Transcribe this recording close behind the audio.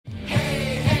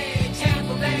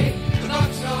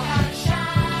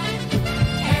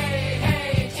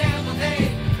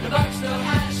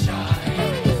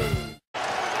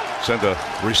Send a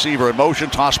receiver in motion.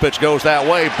 Toss pitch goes that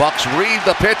way. Bucks read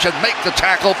the pitch and make the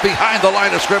tackle behind the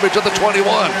line of scrimmage at the 21.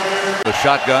 The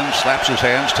shotgun slaps his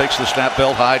hands, takes the snap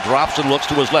belt high, drops and looks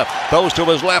to his left. Goes to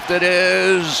his left. It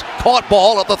is caught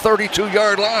ball at the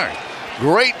 32-yard line.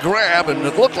 Great grab, and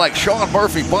it looked like Sean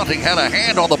Murphy bunting had a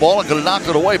hand on the ball and could have knocked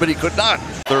it away, but he could not.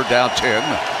 Third down 10.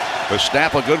 The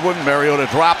snap, a good one. Mariota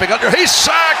dropping under. He's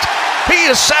sacked. He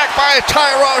is sacked by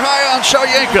Tyrone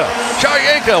Shayenka.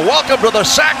 Shayenka, welcome to the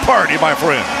sack party, my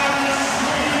friend.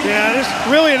 Yeah, this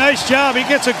is really a nice job. He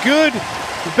gets a good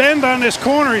bend on this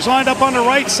corner. He's lined up on the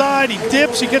right side. He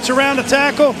dips. He gets around the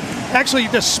tackle. Actually,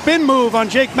 the spin move on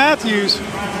Jake Matthews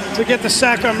to get the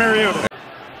sack on Mariota.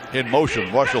 In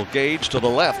motion, Russell Gage to the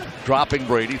left, dropping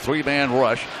Brady. Three-man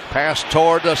rush. Pass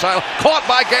toward the side. Caught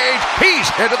by Gage. He's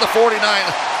headed the 49.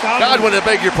 Godwin, I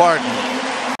beg your pardon.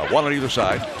 One on either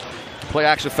side. Play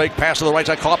action fake, pass to the right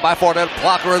side, caught by Fournette.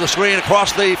 Blocker of the screen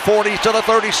across the 40 to the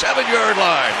 37-yard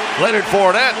line. Leonard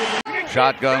Fournette.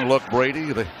 Shotgun look,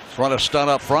 Brady. They run a stunt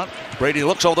up front. Brady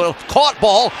looks over the caught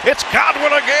ball. It's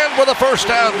Godwin again with a first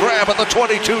down grab at the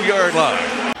 22-yard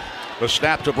line. The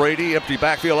snap to Brady, empty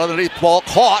backfield underneath, ball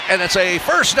caught, and it's a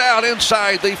first down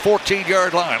inside the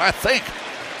 14-yard line, I think.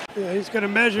 Yeah, he's going to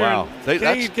measure. Wow.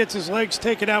 Gage gets his legs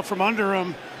taken out from under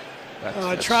him.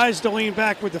 Tries to lean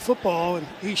back with the football, and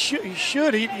he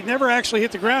should. He never actually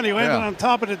hit the ground. He landed on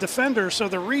top of the defender, so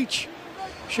the reach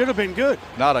should have been good.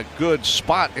 Not a good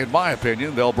spot, in my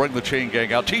opinion. They'll bring the chain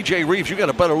gang out. TJ Reeves, you got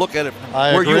a better look at it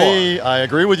where you are. I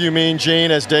agree with you, Mean Gene.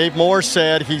 As Dave Moore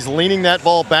said, he's leaning that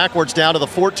ball backwards down to the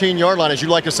 14-yard line, as you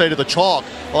like to say, to the chalk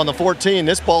on the 14.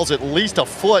 This ball's at least a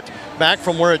foot back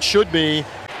from where it should be.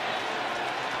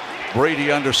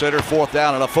 Brady under center, fourth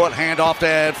down and a foot. Handoff to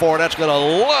Ed Fournette's going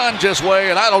to lunge his way,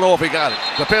 and I don't know if he got it.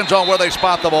 Depends on where they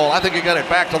spot the ball. I think he got it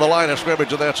back to the line of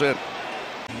scrimmage, and that's it.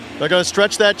 They're going to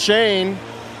stretch that chain.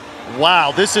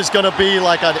 Wow, this is going to be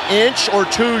like an inch or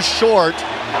two short.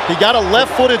 He got a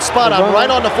left-footed spot. I'm right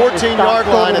on the 14-yard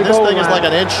line, and this thing is like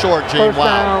an inch short, Gene.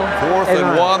 Wow. 4th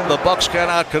and 1. The Bucks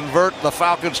cannot convert. The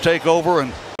Falcons take over,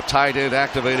 and tight end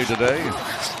activated today.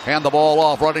 Hand the ball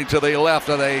off, running to the left,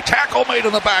 and a tackle made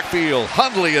in the backfield.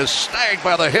 Hundley is snagged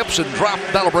by the hips and dropped.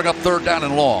 That'll bring up third down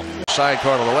and long.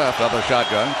 Sidecar to the left, other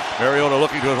shotgun. Mariota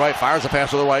looking to his right, fires the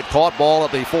pass to the right. Caught ball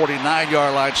at the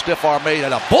 49-yard line. Stiff arm made,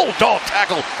 and a bulldog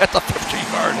tackle at the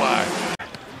 15-yard line.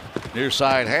 Near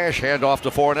side hash, hand off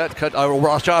to Fournette.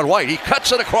 Rashad White, he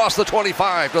cuts it across the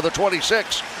 25 to the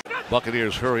 26.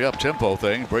 Buccaneers hurry up tempo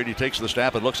thing. Brady takes the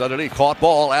snap and looks underneath. Caught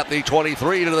ball at the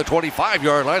 23 to the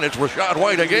 25-yard line. It's Rashad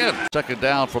White again. Second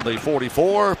down from the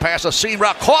 44. Pass a seam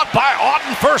route. Caught by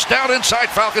Auden. First down inside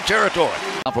Falcon territory.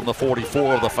 From the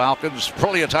 44 of the Falcons.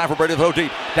 Plenty of time for Brady to throw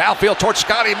deep. Downfield towards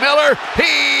Scotty Miller.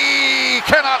 He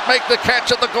cannot make the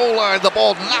catch at the goal line. The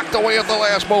ball knocked away at the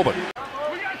last moment.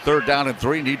 Third down and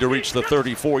 3, need to reach the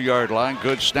 34-yard line.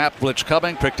 Good snap, blitz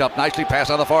coming, picked up nicely,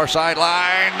 pass on the far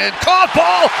sideline, and caught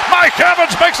ball. Mike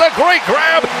Evans makes a great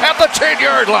grab at the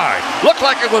 10-yard line. Looked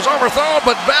like it was overthrown,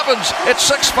 but Evans at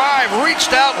 6'5",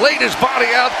 reached out, laid his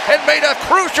body out, and made a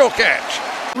crucial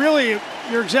catch. Really,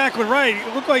 you're exactly right.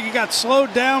 It looked like he got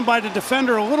slowed down by the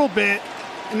defender a little bit,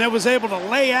 and then was able to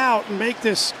lay out and make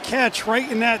this catch right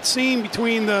in that seam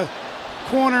between the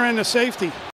corner and the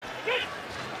safety.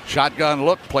 Shotgun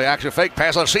look, play action fake,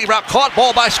 pass on a seam route, caught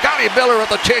ball by Scotty Miller at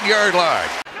the 10-yard line.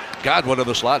 Godwin in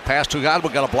the slot, pass to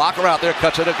Godwin, got a blocker out there,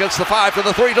 cuts it against the 5, to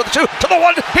the 3, to the 2, to the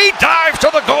 1. He dives to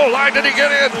the goal line. Did he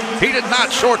get in? He did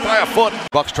not, short by a foot.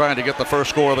 Bucks trying to get the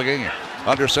first score of the game.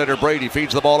 Under center, Brady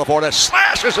feeds the ball to Fournette,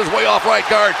 slashes his way off right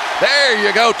guard. There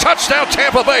you go, touchdown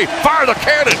Tampa Bay. Fire the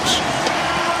cannons.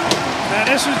 Now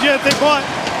this was just,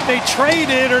 they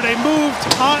traded or they moved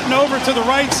Auden over to the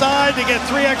right side to get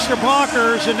 3 extra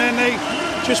blockers, and then they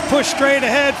just pushed straight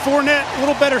ahead. Fournette, a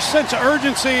little better sense of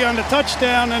urgency on the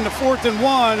touchdown and the 4th and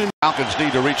 1. And Falcons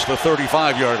need to reach the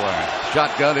 35-yard line.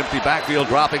 Shotgun, empty backfield,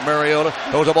 dropping Mariota.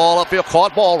 Throws a ball upfield,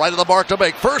 caught ball right of the mark to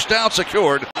make. First down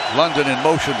secured. London in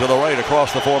motion to the right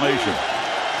across the formation.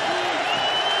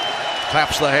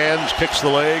 Claps the hands, kicks the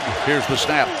leg. Here's the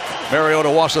snap. Mariota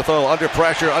wants to throw, under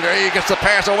pressure, he gets the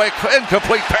pass away,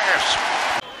 incomplete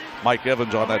pass. Mike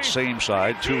Evans on that same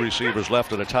side, 2 receivers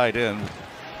left and a tight end.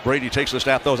 Brady takes the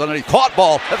snap, throws underneath, caught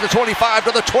ball at the 25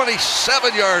 to the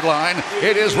 27-yard line.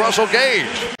 It is Russell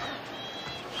Gage.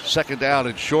 Second down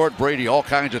and short. Brady all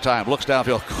kinds of time. Looks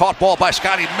downfield. Caught ball by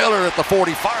Scotty Miller at the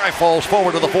 45. Falls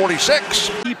forward to the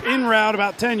 46. Deep in route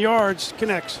about 10 yards.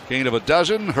 Connects. Gain of a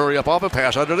dozen. Hurry up off a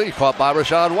pass underneath. Caught by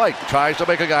Rachaad White. Tries to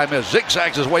make a guy miss.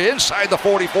 Zigzags his way inside the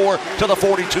 44 to the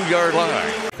 42-yard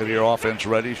line. Buccaneer offense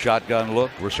ready. Shotgun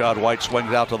look. Rachaad White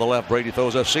swings out to the left. Brady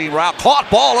throws a seam route. Caught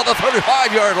ball at the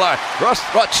 35-yard line.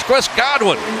 Chris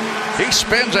Godwin. He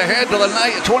spins ahead to the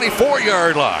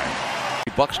 24-yard line.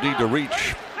 Bucks need to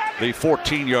reach the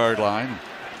 14-yard line.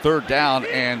 Third down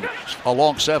and a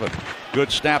long 7.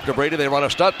 Good snap to Brady. They run a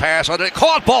stunt pass on it.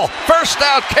 Caught ball. First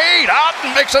down. Cade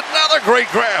Otton makes another great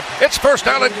grab. It's first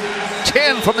down at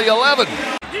 10 from the 11.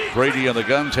 Brady in the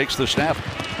gun takes the snap.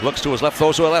 Looks to his left,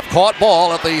 throws to his left. Caught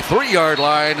ball at the 3-yard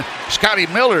line. Scotty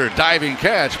Miller diving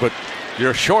catch, but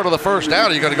you're short of the first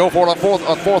down. You're going to go for it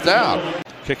on fourth down.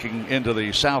 Kicking into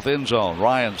the south end zone.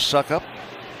 Ryan Suckup.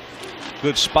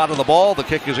 Good spot on the ball. The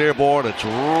kick is airborne. It's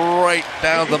right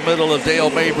down the middle of Dale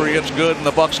Mabry. It's good, and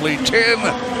the Bucks lead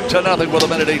 10-0 with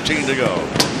 1:18 to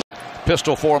go.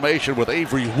 Pistol formation with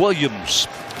Avery Williams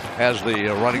as the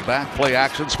running back. Play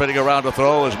action, spinning around to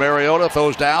throw as Mariota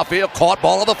throws downfield. Caught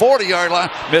ball at the 40-yard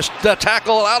line. Missed the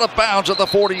tackle out of bounds at the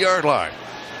 40-yard line.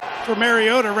 For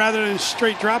Mariota rather than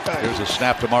straight drop back. Here's a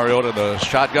snap to Mariota in the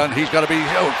shotgun. He's got to be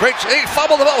great. He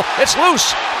fumbled the ball. It's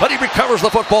loose, but he recovers the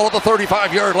football at the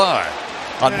 35-yard line.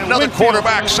 Another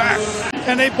quarterback sack.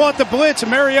 And they bought the blitz, and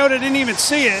Mariota didn't even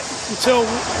see it until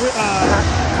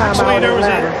actually there was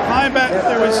a linebacker.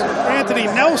 There was Anthony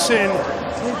Nelson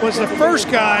was the first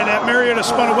guy that Mariota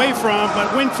spun away from,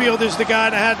 but Winfield is the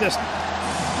guy that had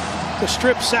the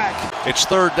strip sack. It's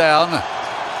third down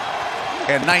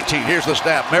and 19. Here's the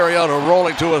snap. Mariota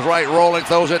rolling to his right, rolling,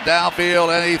 throws it downfield,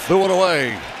 and he threw it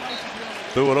away.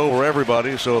 Threw it over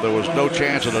everybody, so there was no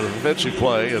chance of an defensive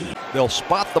play. And they'll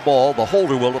spot the ball, the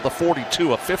holder will, at the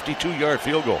 42, a 52-yard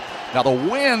field goal. Now the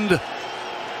wind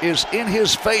is in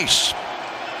his face.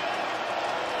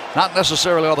 Not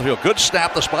necessarily on the field. Good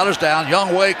snap, the spot is down.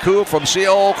 Younghoe Koo from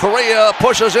Seoul, Korea,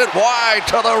 pushes it wide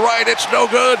to the right. It's no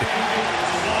good.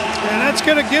 And that's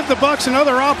going to give the Bucks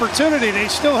another opportunity. They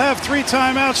still have 3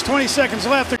 timeouts, 20 seconds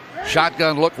left.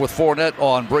 Shotgun look with Fournette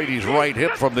on Brady's right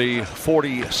hip from the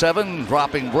 47.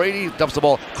 Dropping Brady, dumps the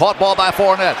ball. Caught ball by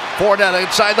Fournette. Fournette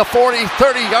inside the 40,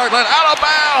 30-yard line, out of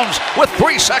bounds with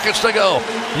 3 seconds to go.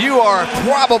 You are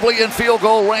probably in field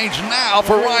goal range now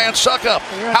for Ryan Suckup.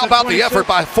 How about the effort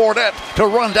by Fournette to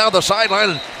run down the sideline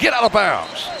and get out of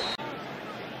bounds?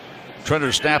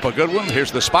 Trenner snap, a good one.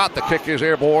 Here's the spot. The kick is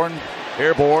airborne.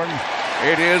 Airborne.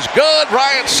 It is good.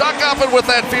 Ryan Suckup, and with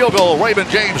that field goal,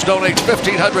 Raymond James donates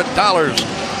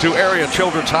 $1,500 to area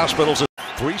children's hospitals.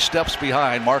 3 steps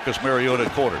behind Marcus Mariota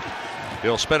at quarter.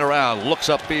 He'll spin around, looks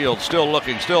upfield, still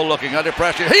looking under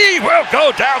pressure. He will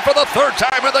go down for the 3rd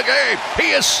time in the game.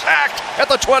 He is sacked at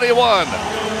the 21.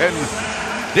 And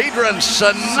Deidre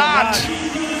Sanat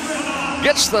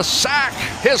gets the sack,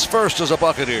 his first as a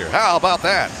Buccaneer. How about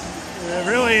that? Yeah,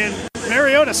 really, and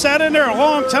Mariota sat in there a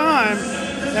long time.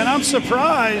 And I'm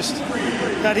surprised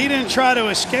that he didn't try to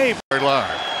escape.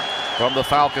 From the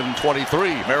Falcon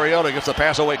 23, Mariota gets the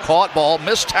pass away, caught ball,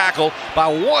 missed tackle by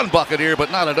one Buccaneer, but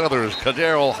not another as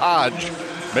Kadero Hodge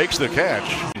makes the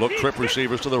catch. Look, trip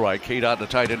receivers to the right, Cade Otton the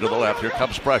tight end to the left. Here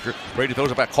comes pressure. Brady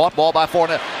throws it back, caught ball by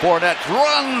Fournette. Fournette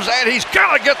runs, and he's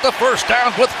got to get the first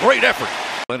down with great effort.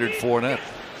 Leonard Fournette.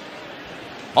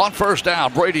 On first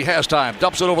down, Brady has time,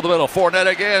 dumps it over the middle.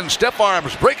 Fournette again, stiff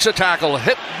arms, breaks a tackle,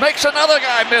 makes another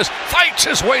guy miss, fights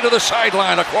his way to the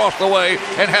sideline across the way,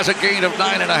 and has a gain of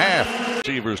 9.5.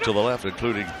 Receivers to the left,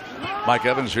 including Mike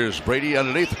Evans. Here's Brady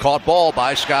underneath, the caught ball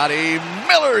by Scotty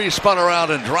Miller. He spun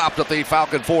around and dropped at the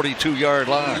Falcon 42-yard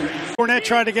line. Fournette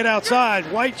tried to get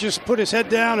outside. White just put his head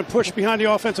down and pushed behind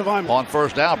the offensive lineman. On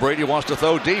first down, Brady wants to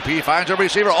throw deep. He finds a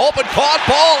receiver open, caught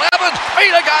ball. Evans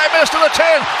made a guy miss to the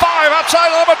 10. 5 outside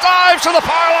of him, dives to the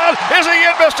pylon. Is he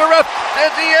in, Mr. Ruff?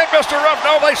 Is he in, Mr. Ruff?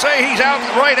 No, they say he's out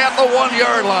right at the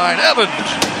 1-yard line. Evans,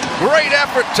 great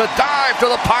effort to dive to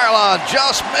the pylon,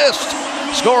 just missed,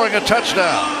 scoring a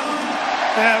touchdown.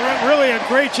 Yeah, really a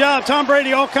great job. Tom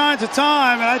Brady all kinds of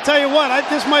time. And I tell you what,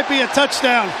 this might be a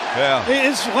touchdown. Yeah.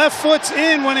 His left foot's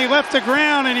in when he left the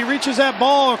ground, and he reaches that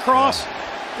ball across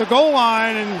the goal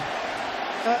line. And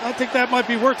I think that might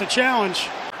be worth a challenge.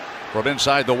 From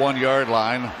inside the 1-yard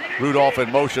line, Rudolph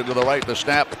in motion to the right, the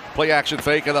snap, play action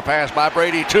fake, and the pass by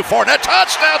Brady to Fournette.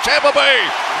 Touchdown, Tampa Bay!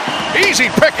 Easy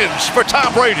pickings for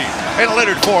Tom Brady and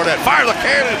Leonard Fournette. Fire the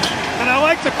cannons! And I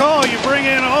like the call. You bring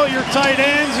in all your tight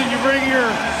ends, and you bring your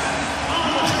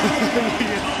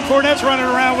Fournette's running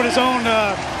around with his own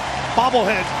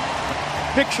bobblehead.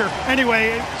 picture.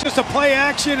 Anyway, just a play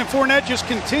action, and Fournette just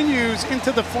continues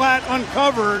into the flat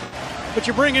uncovered. But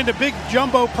you bring in the big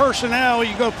jumbo personnel,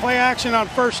 you go play action on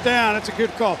first down. It's a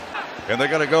good call. And they're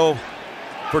going to go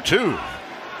for 2.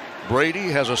 Brady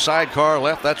has a sidecar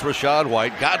left. That's Rachaad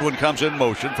White. Godwin comes in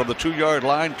motion from the 2-yard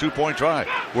line. 2-point try.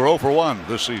 We're 0 for 1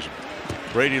 this season.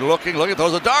 Brady looking,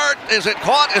 throws a dart. Is it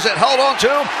caught? Is it held on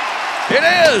to? It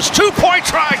is. 2-point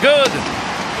try. Good.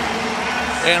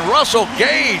 And Russell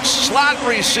Gage, slot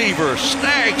receiver,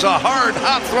 snags a hard,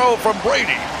 hot throw from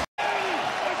Brady.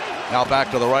 Now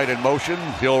back to the right in motion.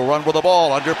 He'll run with the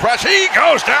ball under pressure. He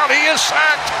goes down. He is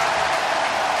sacked.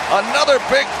 Another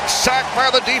big sack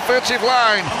by the defensive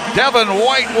line. Devin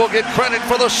White will get credit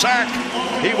for the sack.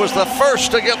 He was the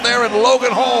first to get there, and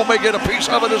Logan Hall may get a piece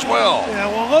of it as well. Yeah,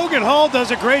 well, Logan Hall does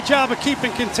a great job of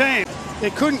keeping contained. They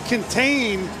couldn't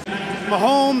contain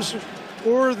Mahomes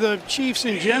or the Chiefs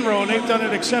in general, and they've done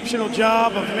an exceptional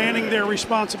job of manning their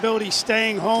responsibility,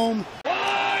 staying home.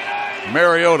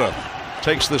 Mariota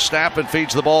takes the snap and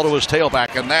feeds the ball to his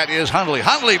tailback, and that is Hundley.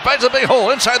 Hundley bends a big hole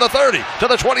inside the 30 to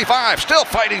the 25, still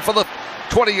fighting for the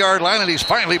 20-yard line, and he's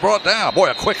finally brought down.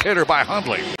 Boy, a quick hitter by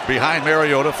Hundley. Behind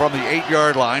Mariota from the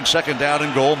 8-yard line, second down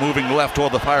and goal, moving left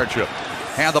toward the fire chip.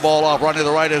 Hand the ball off, running to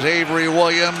the right is Avery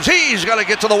Williams. He's going to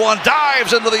get to the 1,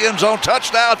 dives into the end zone,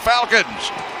 touchdown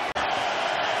Falcons.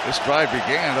 This drive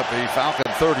began at the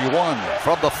Falcon 31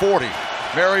 from the 40.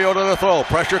 Mariota to throw,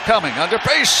 pressure coming, under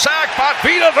pace, sack by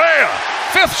Vita Vea.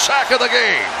 5th sack of the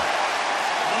game.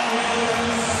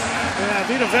 Yeah,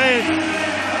 Vita Vea.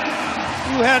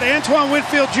 You had Antoine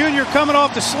Winfield Jr. coming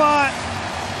off the slot,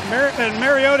 and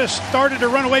Mariota started to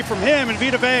run away from him, and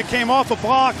Vita Vea came off a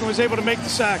block and was able to make the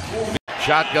sack.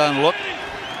 Shotgun look.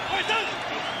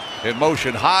 In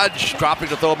motion, Hodge dropping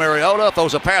to throw. Mariota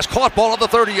throws a pass, caught ball at the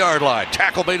 30-yard line.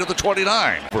 Tackle made at the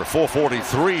 29. For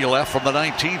 4:43 left from the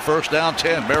 19, first down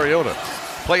 10. Mariota.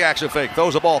 Play action fake,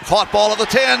 throws the ball, caught ball at the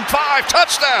 10, 5,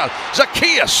 touchdown.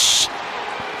 Zacchaeus.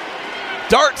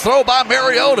 Dart throw by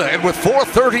Mariota, and with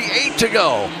 4:38 to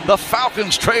go, the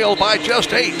Falcons trail by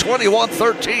just 8,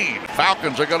 21-13.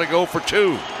 Falcons are going to go for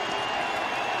 2.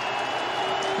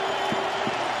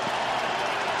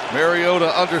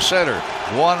 Mariota under center,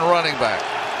 1 running back.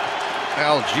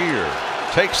 Algier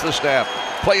takes the snap.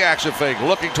 Play action fake,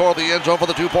 looking toward the end zone for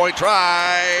the 2-point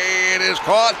try. It is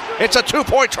caught. It's a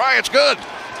 2-point try. It's good.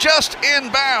 Just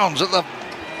inbounds at the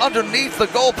underneath the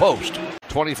goalpost.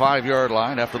 25-yard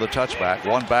line after the touchback.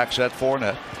 1 back set,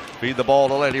 Fournette. Feed the ball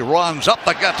to Leonard. He runs up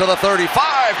the gut to the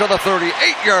 35 to the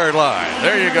 38-yard line.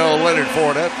 There you go, Leonard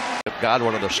Fournette.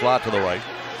 Godwin in the slot to the right.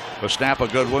 The snap, a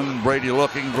good one. Brady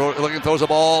looking, throws the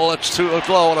ball. It's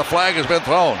low, and a flag has been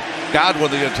thrown.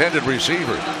 Godwin, the intended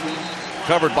receiver,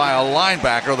 covered by a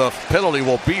linebacker. The penalty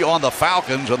will be on the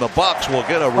Falcons, and the Bucs will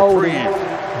get a reprieve.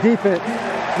 Defense,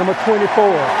 number 24.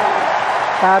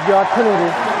 5-yard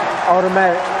penalty,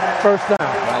 automatic, first down.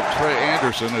 Now, Trey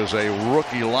Anderson is a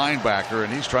rookie linebacker,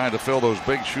 and he's trying to fill those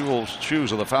big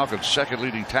shoes of the Falcons' second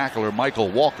leading tackler, Michael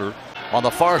Walker, on the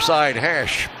far side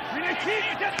hash.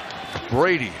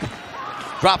 Brady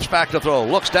drops back to throw,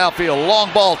 looks downfield,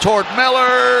 long ball toward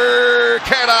Miller.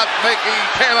 Cannot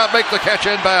make the catch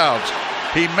inbounds.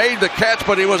 He made the catch,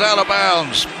 but he was out of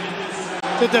bounds.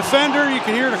 The defender, you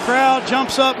can hear the crowd,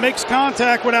 jumps up, makes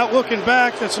contact without looking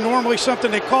back. That's normally something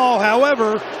they call.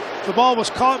 However, the ball was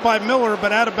caught by Miller,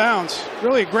 but out of bounds.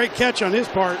 Really a great catch on his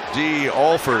part. D.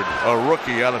 Alford, a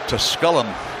rookie out of Tusculum,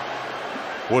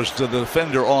 was the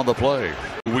defender on the play.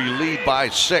 We lead by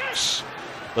 6.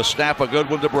 The snap, a good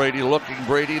one to Brady. Looking,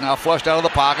 Brady now flushed out of the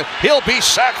pocket. He'll be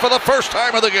sacked for the first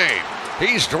time of the game.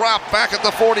 He's dropped back at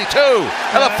the 42,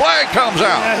 and a flag comes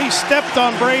out. Yeah, he stepped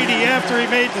on Brady after he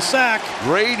made the sack.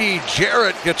 Grady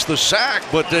Jarrett gets the sack,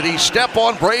 but did he step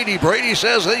on Brady? Brady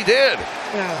says he did.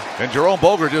 Yeah. And Jerome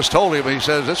Boger just told him, he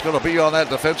says, it's going to be on that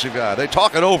defensive guy. They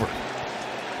talk it over.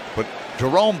 But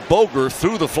Jerome Boger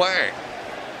threw the flag.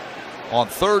 On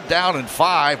 3rd down and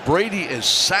 5, Brady is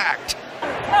sacked.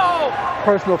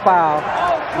 Personal foul,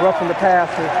 roughing the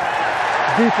passer.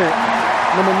 Defense,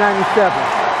 number 97.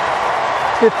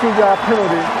 15-yard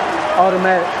penalty,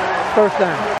 automatic, first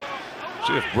down.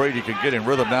 See if Brady can get in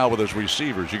rhythm now with his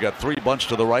receivers. You got 3 bunch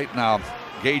to the right now.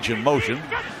 Gage in motion.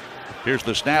 Here's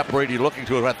the snap. Brady looking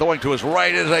to it, throwing to his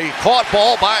right is a caught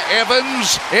ball by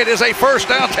Evans. It is a first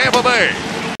down, Tampa Bay.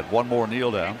 1 more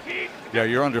kneel down. Yeah,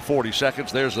 you're under 40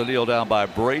 seconds. There's the kneel down by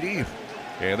Brady.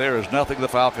 And there is nothing the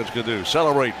Falcons can do.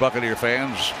 Celebrate, Buccaneer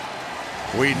fans.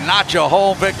 We notch a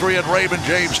home victory at Raymond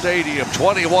James Stadium,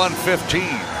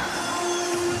 21-15.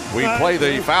 We play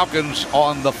the Falcons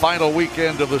on the final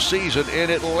weekend of the season in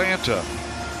Atlanta.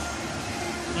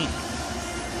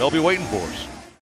 They'll be waiting for us.